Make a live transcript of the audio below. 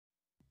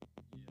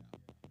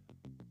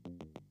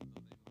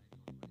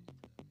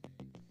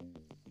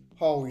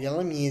How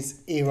young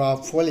is Ava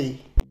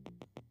Foley?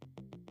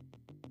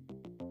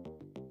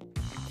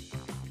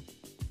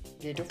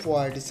 Date of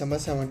birth December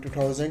 7,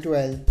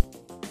 2012.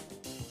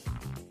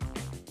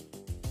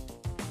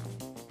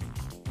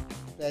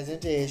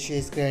 Present age she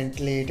is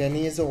currently 10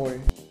 years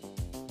old.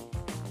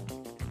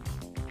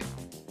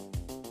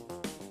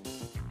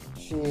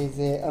 She is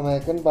an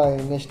American by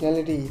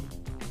nationality.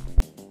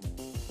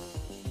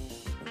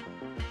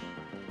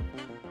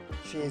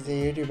 She is a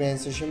YouTube and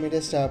social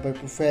media star by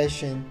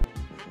profession.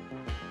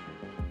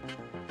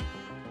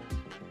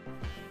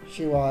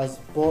 She was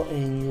born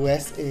in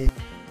USA.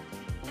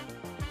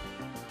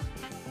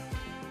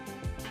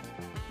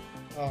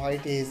 Her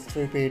height is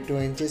 3 feet 2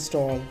 inches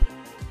tall.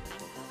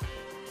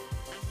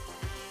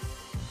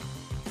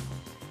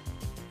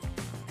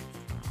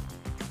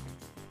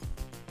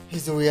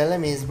 His real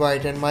name is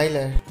Bryton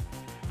Myler.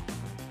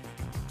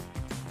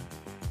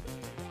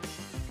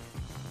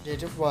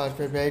 Date of birth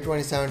February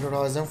 27,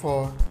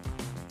 2004.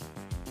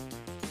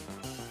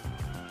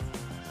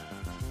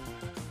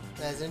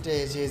 Present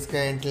age is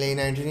currently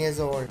 19 years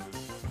old.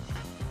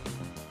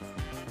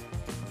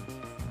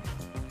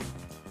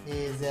 He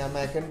is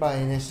American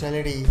by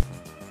nationality.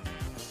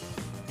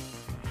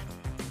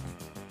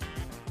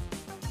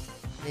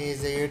 He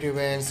is a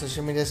YouTuber and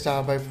social media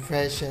star by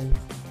profession.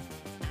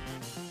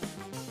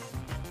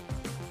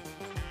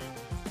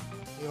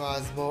 He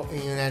was born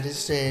in United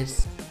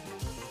States.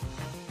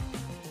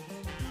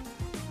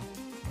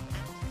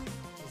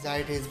 His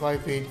height is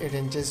 5 feet 8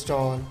 inches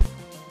tall.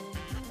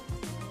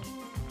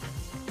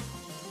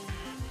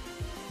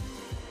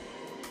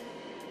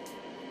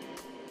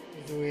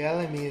 His real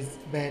name is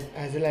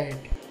Azelart.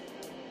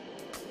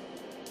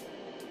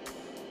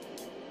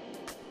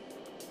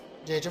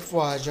 Date of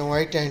birth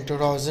January 10,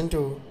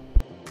 2002.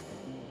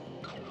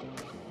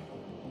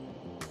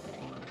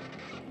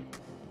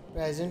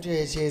 Present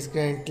age is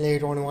currently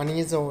 21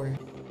 years old.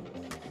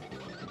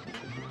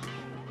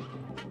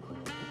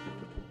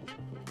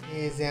 He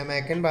is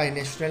American by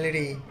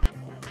nationality.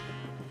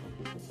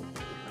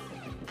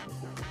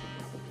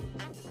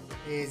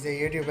 He is a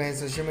YouTuber and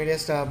social media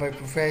star by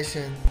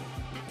profession.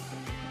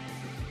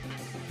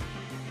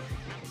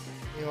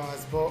 He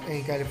was born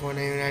in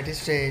California, United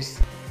States.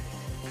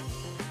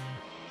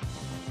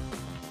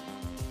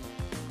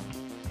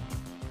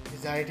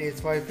 His height is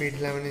 5 feet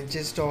 11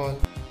 inches tall.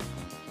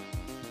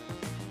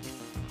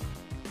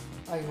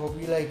 I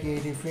hope you like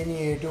it. If you're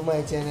new to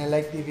my channel,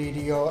 like the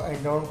video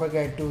and don't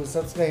forget to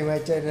subscribe my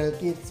channel.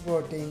 Keep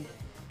supporting.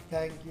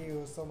 Thank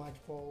you so much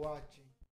for watching.